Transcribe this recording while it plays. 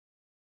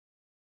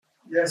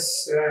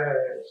Yes,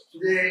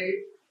 today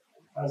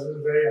has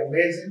been very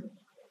amazing.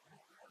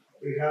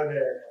 We had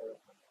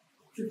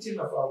 15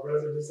 of our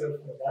brothers and sisters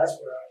from the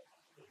diaspora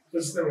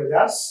visiting with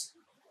us,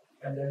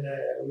 and then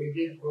we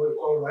did what we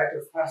call rite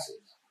of passage.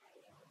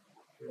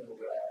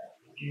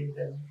 Give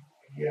them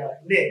their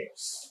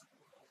names,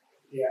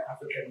 their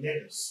African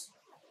names.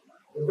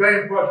 It's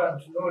very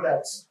important to know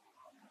that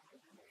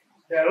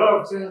there are a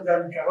lot of things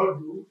that we cannot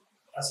do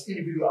as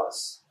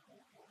individuals,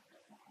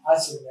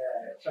 as in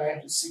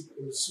trying to seek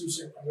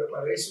resolution and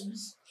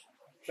reparations,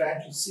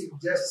 trying to seek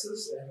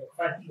justice and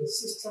fighting the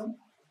system.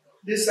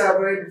 These are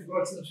very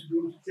difficult things to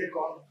do, to take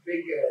on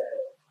big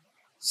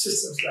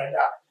systems like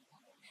that.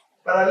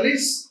 But at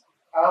least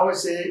I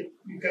always say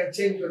you can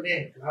change your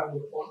name to have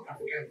your own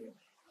African name.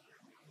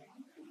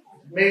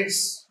 It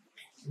makes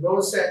no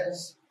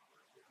sense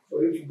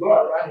for you to go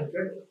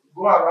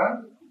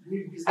around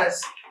doing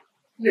business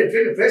in the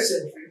 21st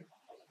century,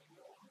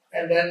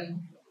 and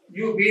then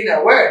you being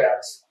aware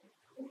that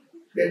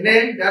the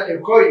name that they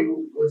call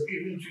you was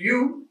given to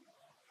you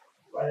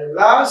by the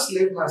last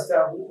slave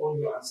master who owned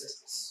your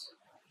ancestors.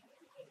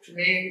 To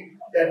me,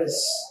 that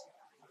is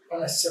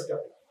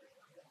unacceptable.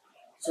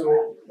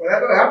 So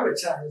whenever we have a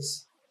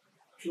chance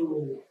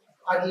to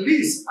at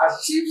least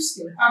as chiefs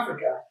in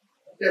Africa,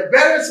 the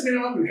barest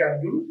minimum we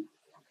can do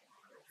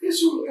is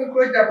to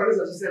encourage our brothers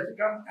and sisters to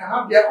come and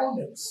have their own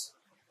names.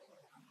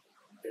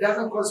 It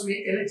doesn't cost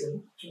me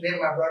anything to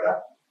name my brother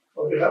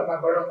or to help my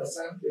brother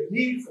understand the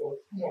need for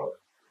more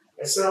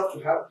myself to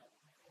have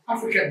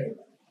African name.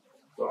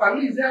 So at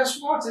least there are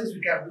small things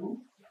we can do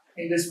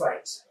in this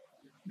fight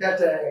that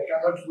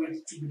cannot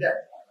wait to be done.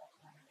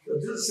 So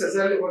this is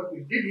exactly what we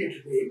did here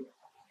today.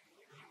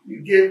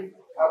 We gave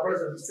our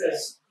brothers and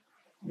sisters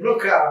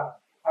local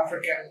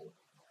African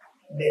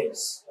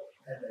names.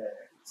 And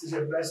it's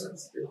a blessing,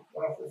 it's a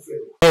wonderful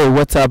feeling. Hey,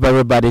 what's up,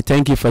 everybody?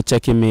 Thank you for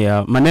checking me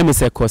out. My name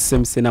is Ekow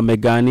Simpson. I'm a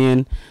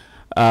Ghanaian,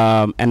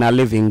 and I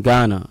live in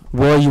Ghana.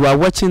 Well, you are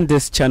watching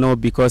this channel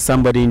because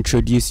somebody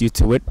introduced you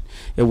to it.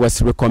 It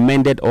was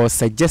recommended or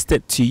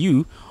suggested to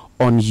you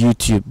on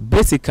YouTube.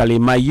 Basically,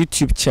 my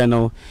YouTube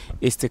channel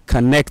is to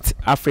connect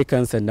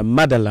Africans in the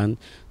motherland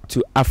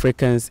to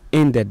Africans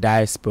in the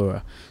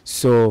diaspora.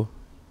 So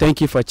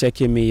thank you for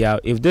checking me out.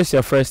 If this is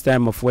your first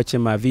time of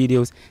watching my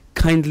videos,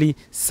 kindly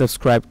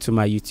subscribe to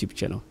my YouTube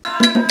channel.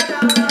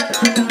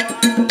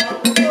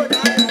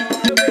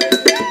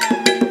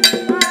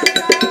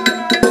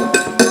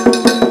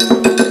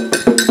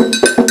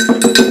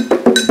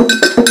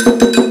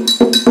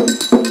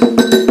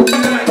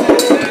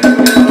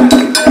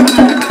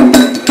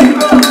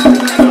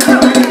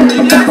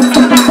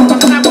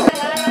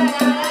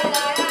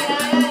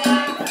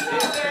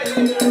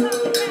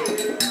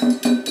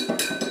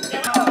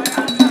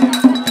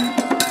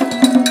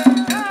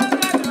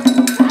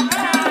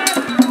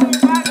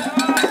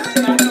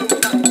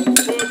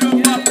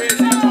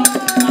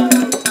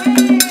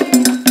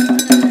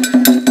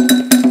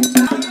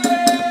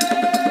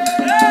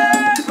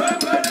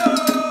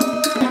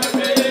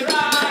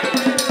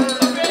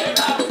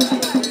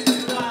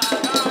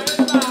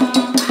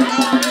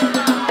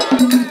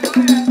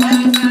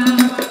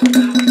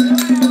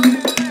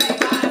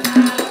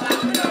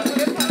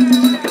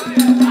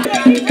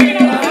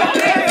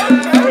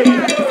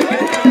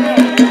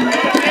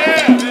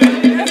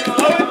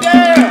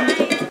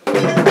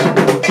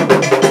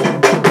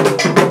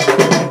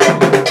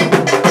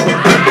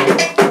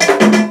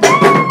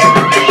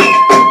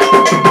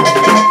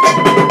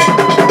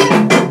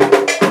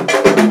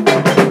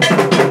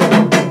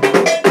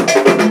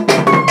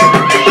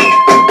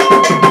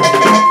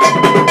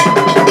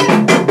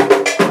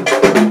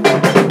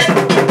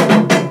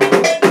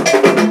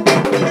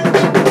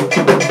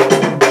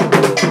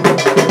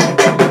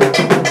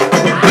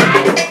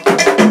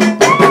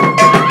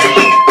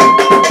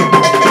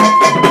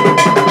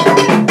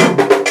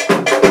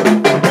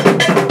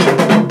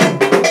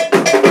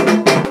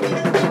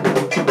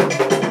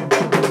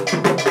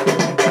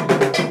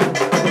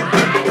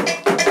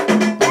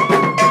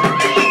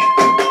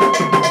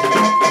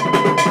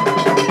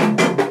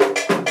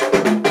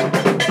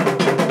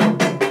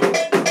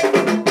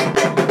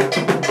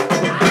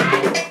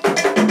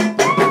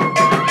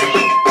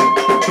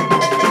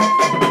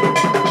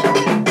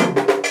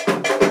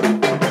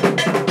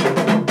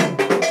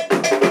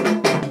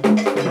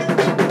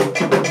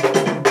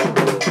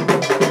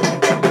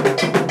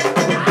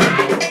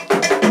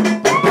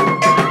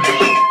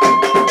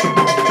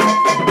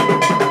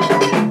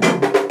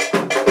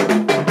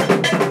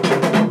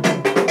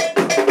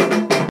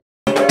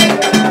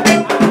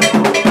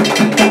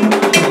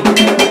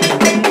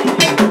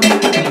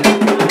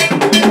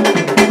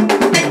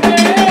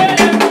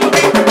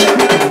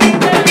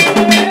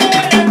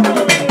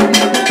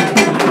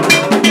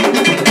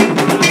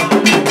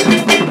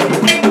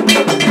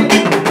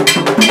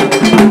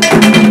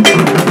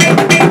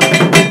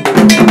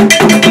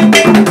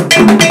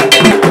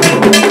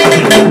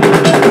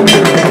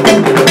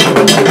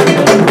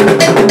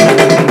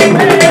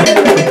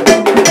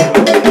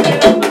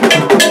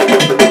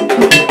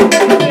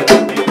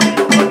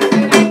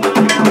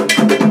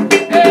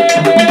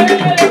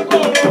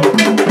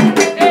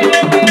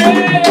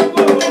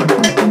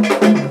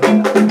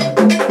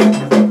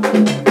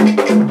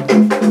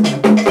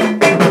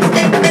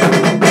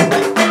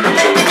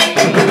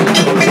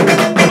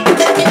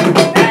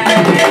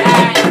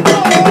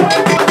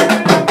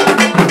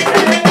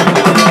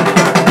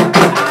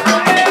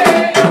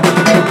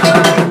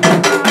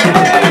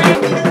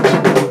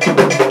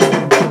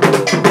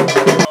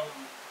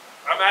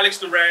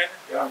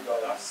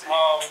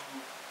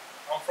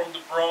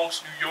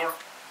 Bronx, New York.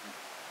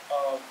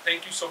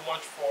 Thank you so much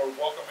for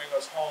welcoming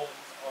us home.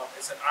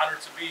 It's an honor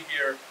to be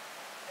here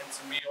and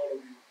to meet all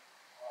of you.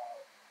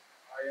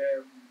 I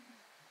am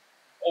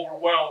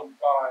overwhelmed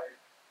by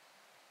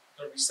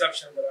the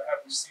reception that I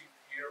have received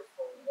here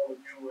from all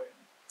of you, and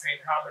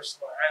paying homage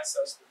to my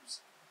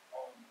ancestors.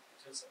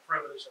 It's just a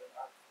privilege and an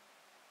honor.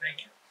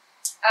 Thank you.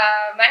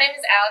 My name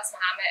is Alex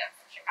Muhammad. I'm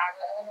from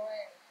Chicago,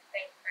 Illinois, and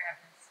thank you for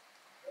having us.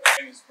 My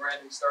name is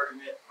Brandon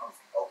Sturdivant. I'm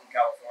from Oakland,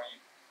 California.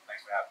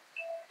 Thanks for having me.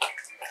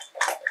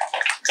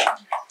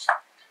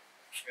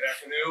 Good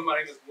afternoon. My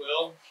name is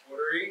Will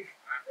Woodary.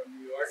 I'm from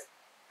New York,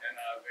 and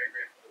very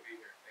grateful to be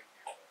here. Thank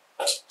you.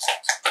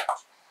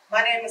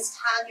 My name is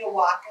Tanya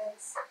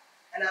Watkins,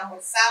 and I'm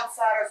with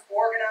Southsiders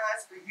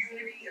Organized for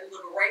Unity and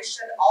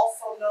Liberation,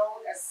 also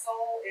known as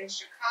Soul in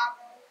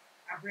Chicago.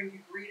 I bring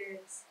you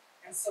greetings,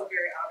 and so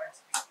very honored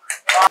to be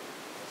here.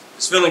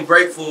 Just feeling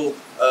grateful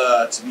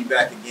to be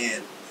back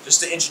again. Just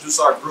to introduce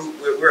our group,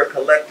 we're a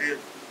collective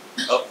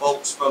of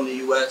folks from the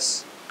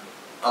U.S.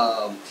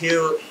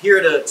 Here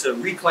to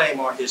reclaim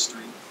our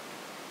history,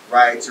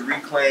 right? To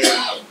reclaim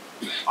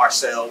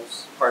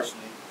ourselves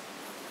personally,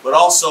 but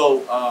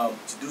also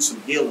to do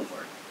some healing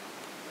work.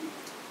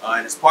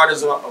 And as part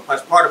of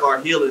our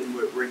healing,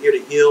 we're here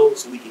to heal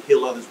so we can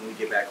heal others when we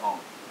get back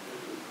home.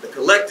 The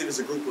collective is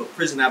a group of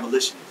prison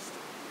abolitionists.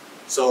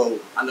 So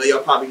I know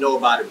y'all probably know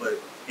about it, but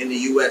in the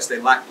U.S. they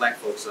lock black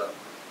folks up.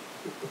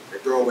 They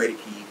throw away the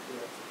key.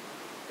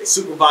 They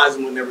supervise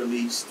them when they're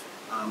released.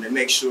 They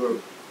make sure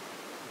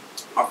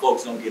our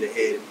folks don't get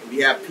ahead. And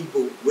we have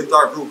people with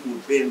our group who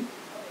have been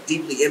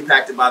deeply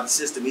impacted by the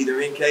system, either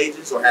in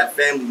cages or have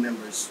family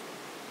members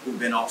who've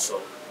been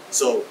also.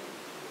 So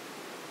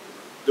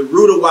the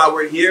root of why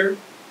we're here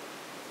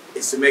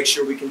is to make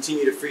sure we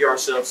continue to free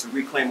ourselves, to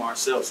reclaim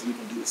ourselves, so we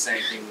can do the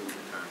same thing when we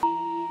return.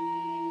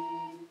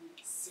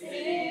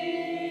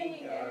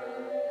 Sing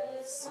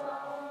a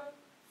song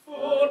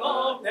full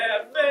of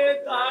their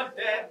faith and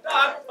their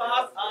dark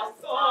past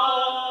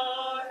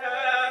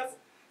as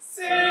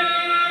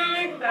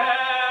sing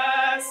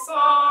their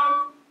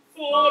song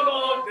full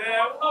of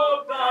their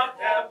hope that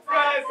their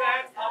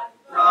presence has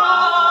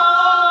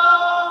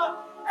brought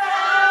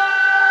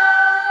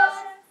us.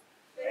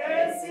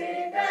 They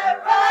see the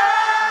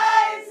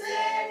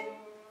rising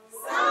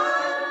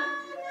sun,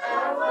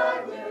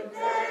 our new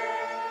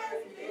day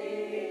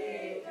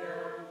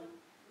begun.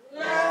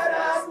 Let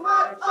us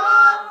march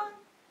on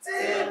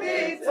till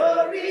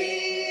victory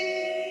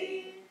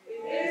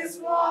is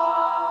won.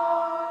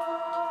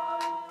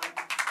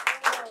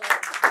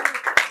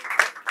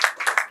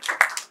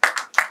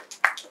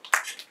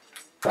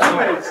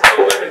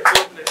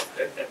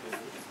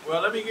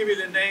 Well, let me give you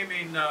the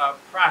naming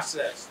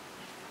process.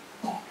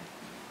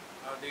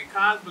 The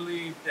Ekans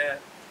believe that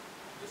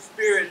the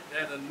spirit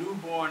that a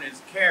newborn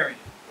is carrying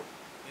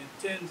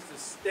intends to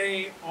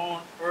stay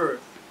on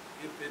earth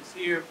if it's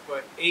here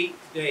for 8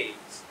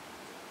 days.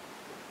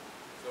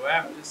 So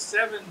after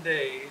 7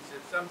 days,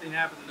 if something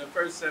happened in the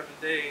first 7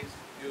 days,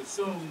 you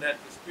assume that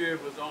the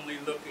spirit was only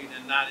looking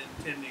and not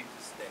intending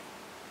to stay.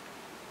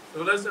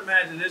 So let's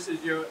imagine this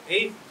is your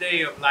 8th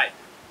day of life.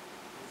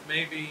 This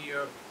may be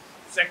your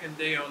 2nd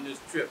day on this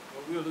trip,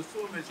 but we'll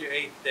assume it's your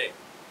 8th day.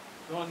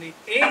 So on the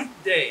 8th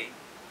day,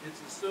 it's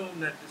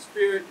assumed that the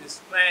spirit is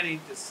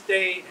planning to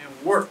stay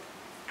and work.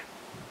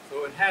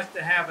 So it has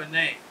to have a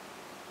name.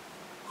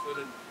 So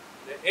the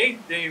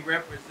 8th day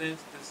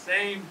represents the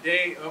same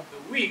day of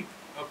the week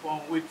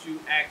upon which you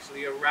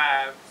actually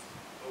arrived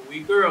a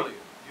week earlier.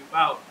 You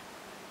followed.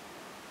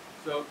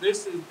 So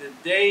this is the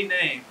day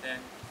name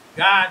that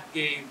God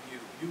gave you.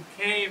 You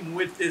came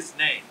with this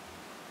name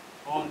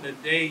on the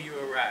day you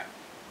arrived.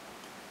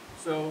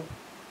 So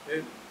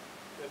the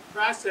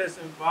process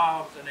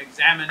involves an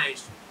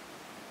examination.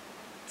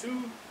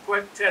 2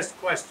 test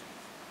questions.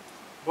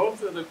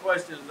 Both of the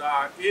questions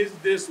are, is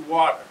this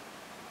water?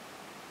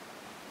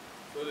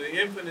 So the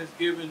infant is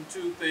given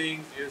 2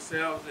 things.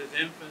 Yourselves as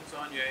infants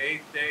on your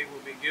 8th day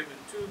will be given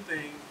 2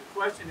 things. The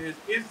question is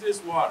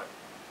this water?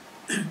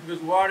 If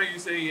it's water, you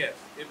say yes.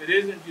 If it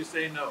isn't, you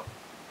say no.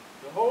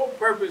 The whole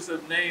purpose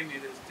of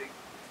naming is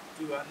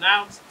to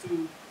announce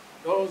to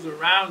those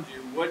around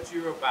you what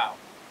you're about,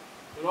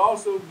 but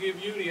also give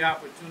you the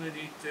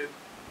opportunity to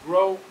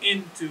grow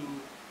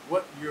into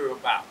what you're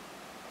about.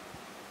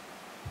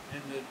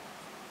 And the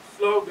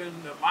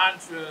slogan, the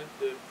mantra,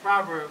 the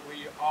proverb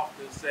we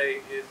often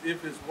say is,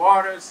 if it's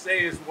water,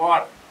 say it's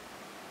water.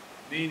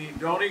 Meaning,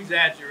 don't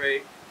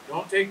exaggerate.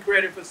 Don't take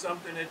credit for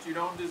something that you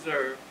don't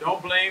deserve.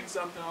 Don't blame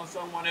something on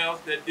someone else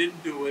that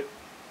didn't do it.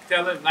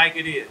 Tell it like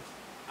it is.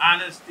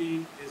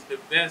 Honesty is the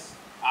best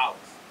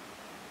policy.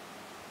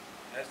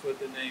 That's what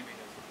the naming is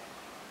about.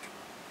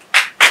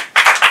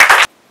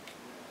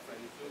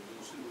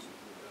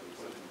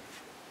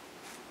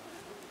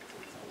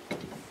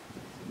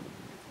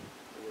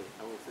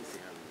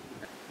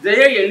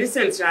 They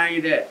listen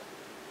to there.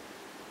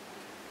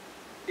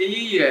 A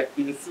year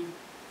in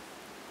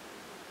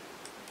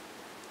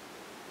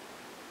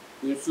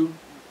soup,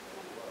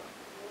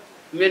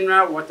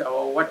 mineral water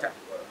or water.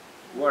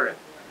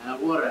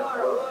 Water.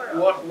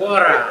 Water.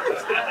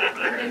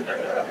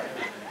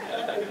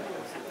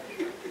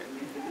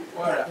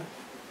 Water.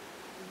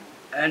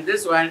 And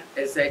this one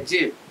is a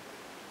gin.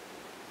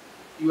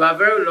 You are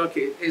very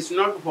lucky. It's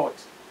not hot.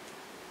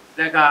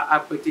 Like a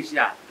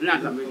petition.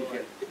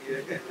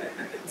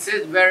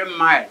 It's very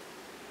mild.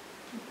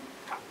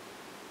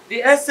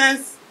 The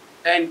essence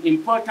and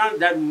importance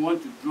that we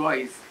want to draw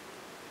is,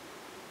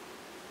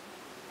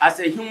 as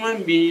a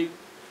human being,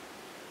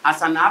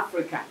 as an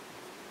African,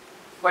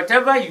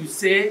 whatever you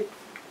say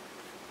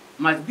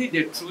must be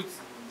the truth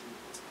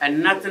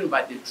and nothing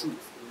but the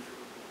truth.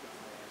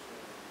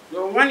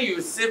 So when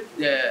you sip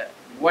the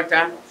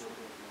water,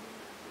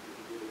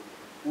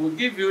 we'll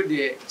give you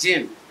the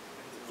gin.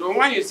 So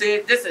when you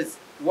say this is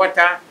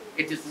water,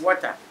 it is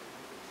water.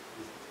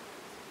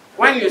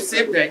 When you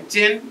sip the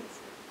gin,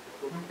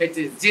 it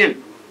is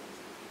gin.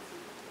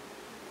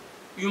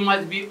 You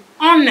must be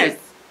honest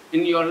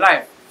in your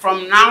life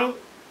from now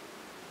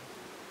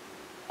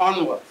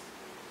onwards.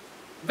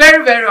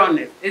 Very, very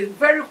honest. It's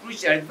very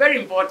crucial. It's very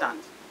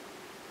important.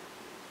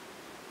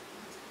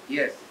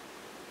 Yes.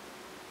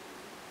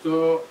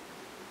 So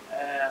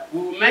we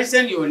will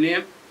mention your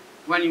name.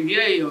 When you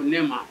hear your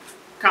name,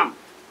 come.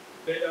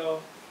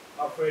 Pedro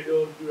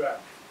Alfredo Dura.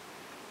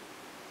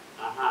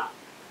 Aha.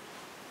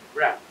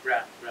 Bra.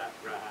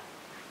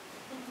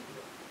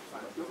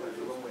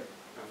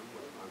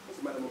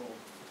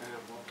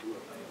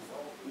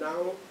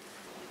 Now,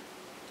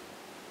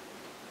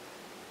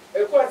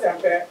 Ekow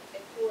Sempe.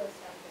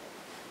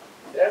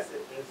 That's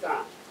it.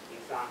 Insan.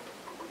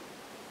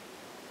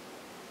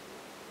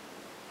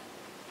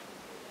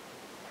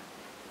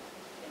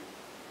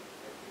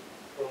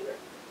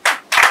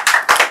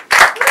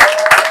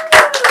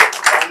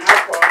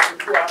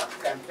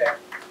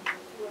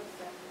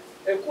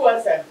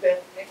 Ekow Sempe.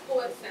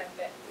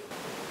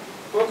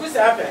 Woku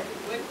Sempe.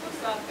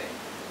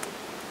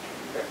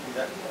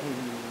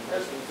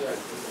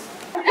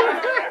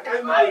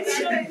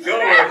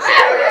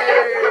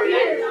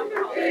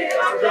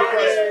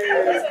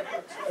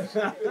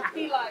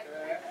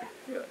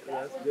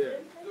 that's good.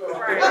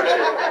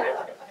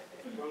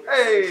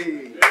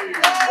 Hey!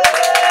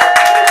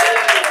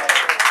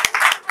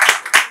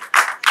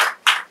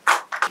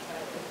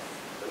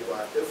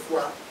 The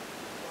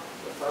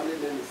family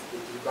name is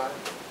Ejiba.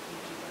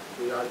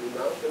 So you are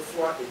now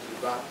Efwa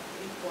Ejiba.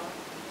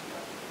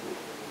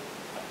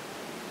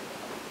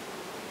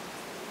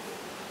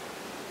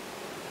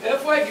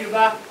 Efwa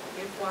Ejiba.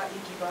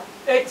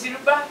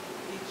 Ejiba.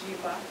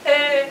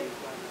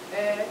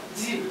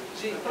 G.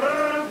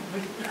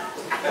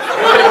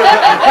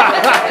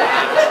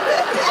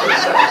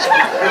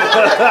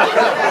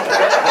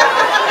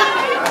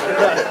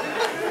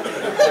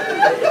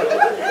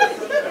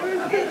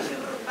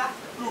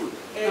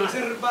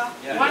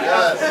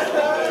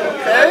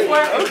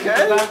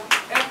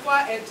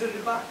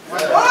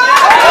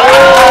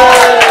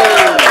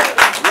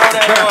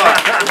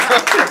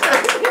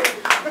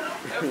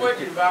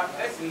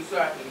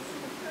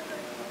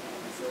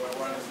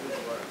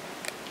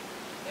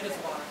 It is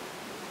water.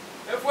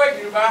 If we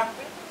give back,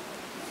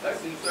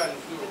 that's in front of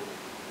you.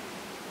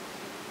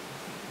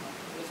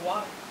 It is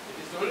water. It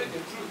is only the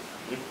truth.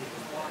 It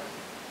is water.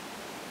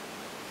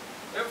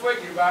 If we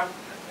give back,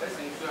 that's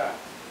in front.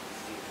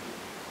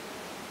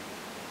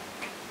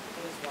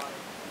 It is water.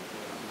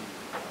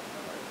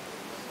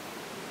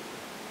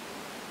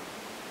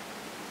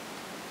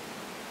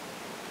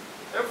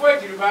 If we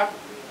give back,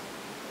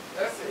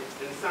 that's it.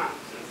 In sound.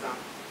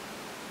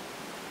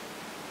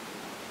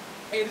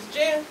 It is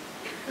gin.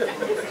 Only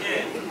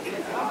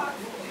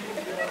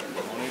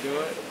do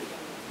it.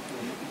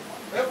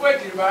 If we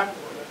give back,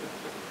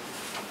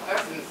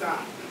 that's in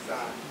sound.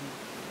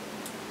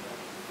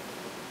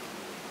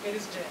 It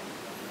is gin.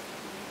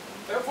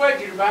 If we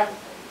give back,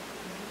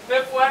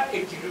 Efwa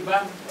Ejiba.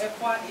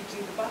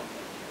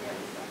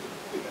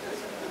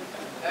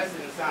 That's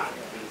in sound.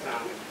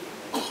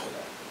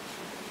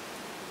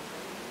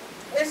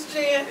 It's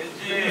gin.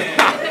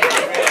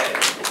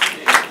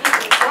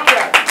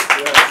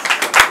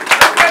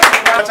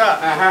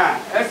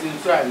 That's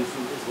inside.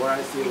 It's what I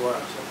say.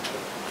 Water.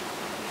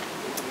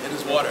 It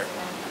is water.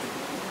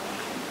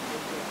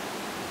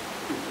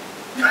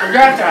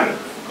 Kogata.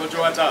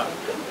 Kojoata.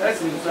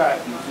 That's inside.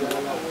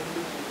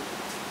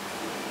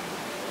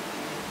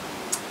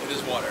 It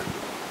is water.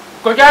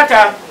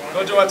 Kogata.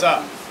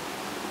 Kojoata.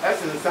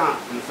 That's inside.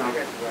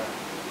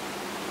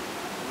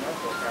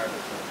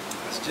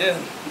 That's gin.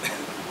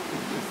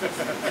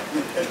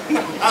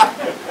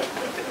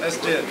 That's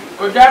gin.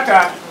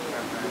 Kogata.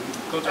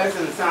 That's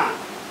inside.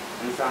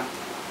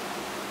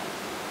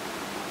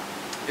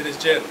 It is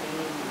gin.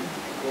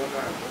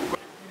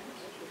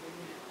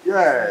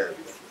 Yeah,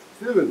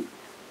 Stephen.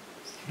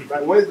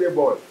 Like Wednesday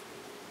born.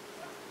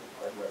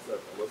 Like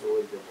myself, I'm also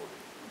Wednesday born.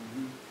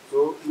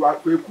 So you are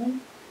Kweku,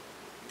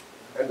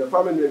 and the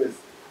family name is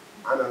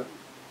Anna.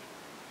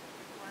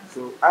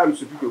 So I am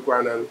Supi Kweku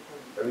Anna,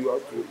 and you are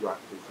Kweku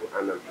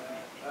Anna.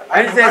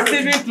 And it's a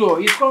Stephen too.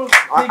 It's called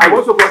Stephen. I'm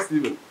also called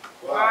Stephen.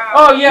 Wow.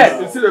 Oh yes.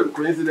 You see the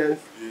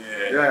coincidence? Yeah.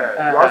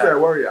 Yeah, you also a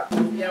warrior.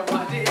 Yeah,